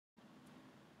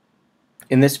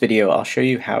In this video, I'll show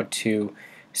you how to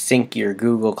sync your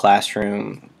Google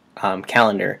Classroom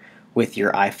calendar with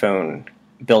your iPhone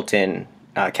built-in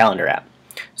calendar app.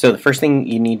 So the first thing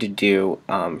you need to do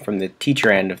from the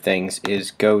teacher end of things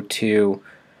is go to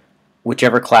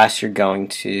whichever class you're going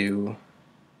to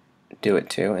do it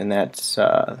to, and that's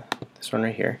this one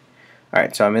right here.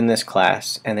 Alright, so I'm in this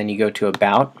class, and then you go to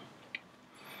About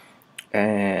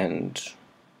and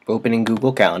open in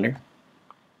Google Calendar.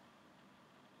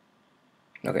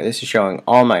 Okay, this is showing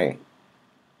all my,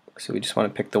 so we just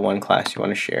want to pick the one class you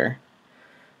want to share.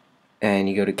 And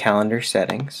you go to Calendar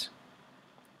Settings.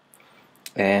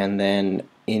 And then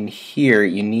in here,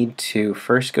 you need to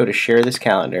first go to Share this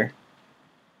calendar.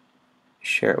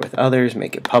 Share it with others,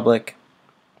 make it public.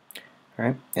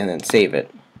 Alright, and then save it.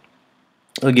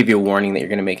 It'll give you a warning that you're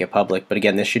going to make it public, but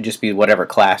again, this should just be whatever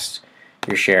class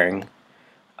you're sharing.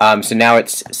 So now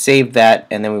it's saved that,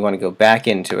 and then we want to go back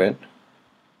into it.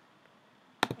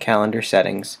 Calendar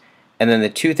settings, and then the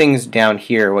two things down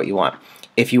here are what you want.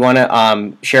 If you want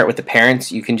to share it with the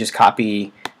parents, you can just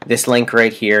copy this link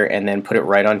right here and then put it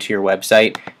right onto your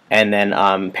website, and then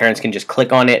parents can just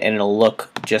click on it and it'll look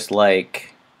just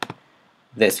like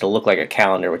this. It'll look like a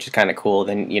calendar, which is kind of cool.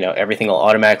 Then everything will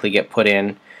automatically get put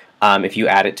in if you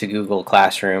add it to Google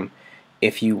Classroom.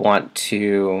 If you want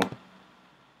to,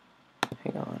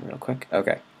 hang on real quick,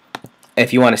 okay,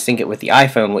 if you want to sync it with the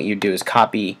iPhone, what you do is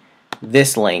copy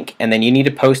this link, and then you need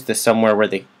to post this somewhere where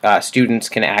the students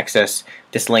can access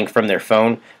this link from their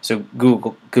phone. So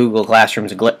Google Classroom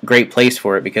is a great place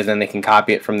for it, because then they can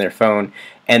copy it from their phone,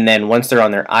 and then once they're on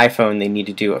their iPhone, they need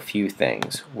to do a few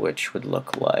things, which would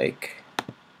look like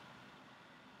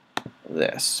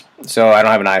this. So I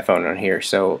don't have an iPhone on here,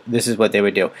 so this is what they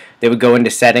would do. They would go into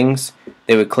Settings,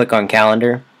 they would click on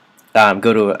Calendar,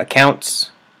 go to Accounts,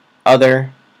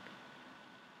 Other,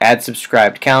 Add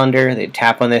subscribed calendar. They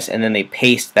tap on this, and then they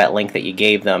paste that link that you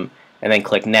gave them, and then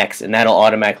click Next, and that'll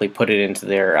automatically put it into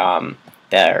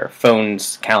their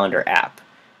phone's calendar app.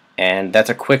 And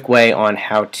that's a quick way on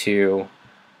how to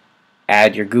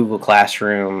add your Google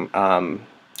Classroom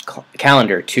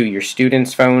calendar to your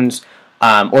students' phones,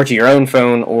 or to your own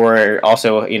phone, or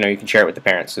also you can share it with the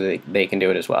parents so they can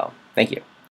do it as well. Thank you.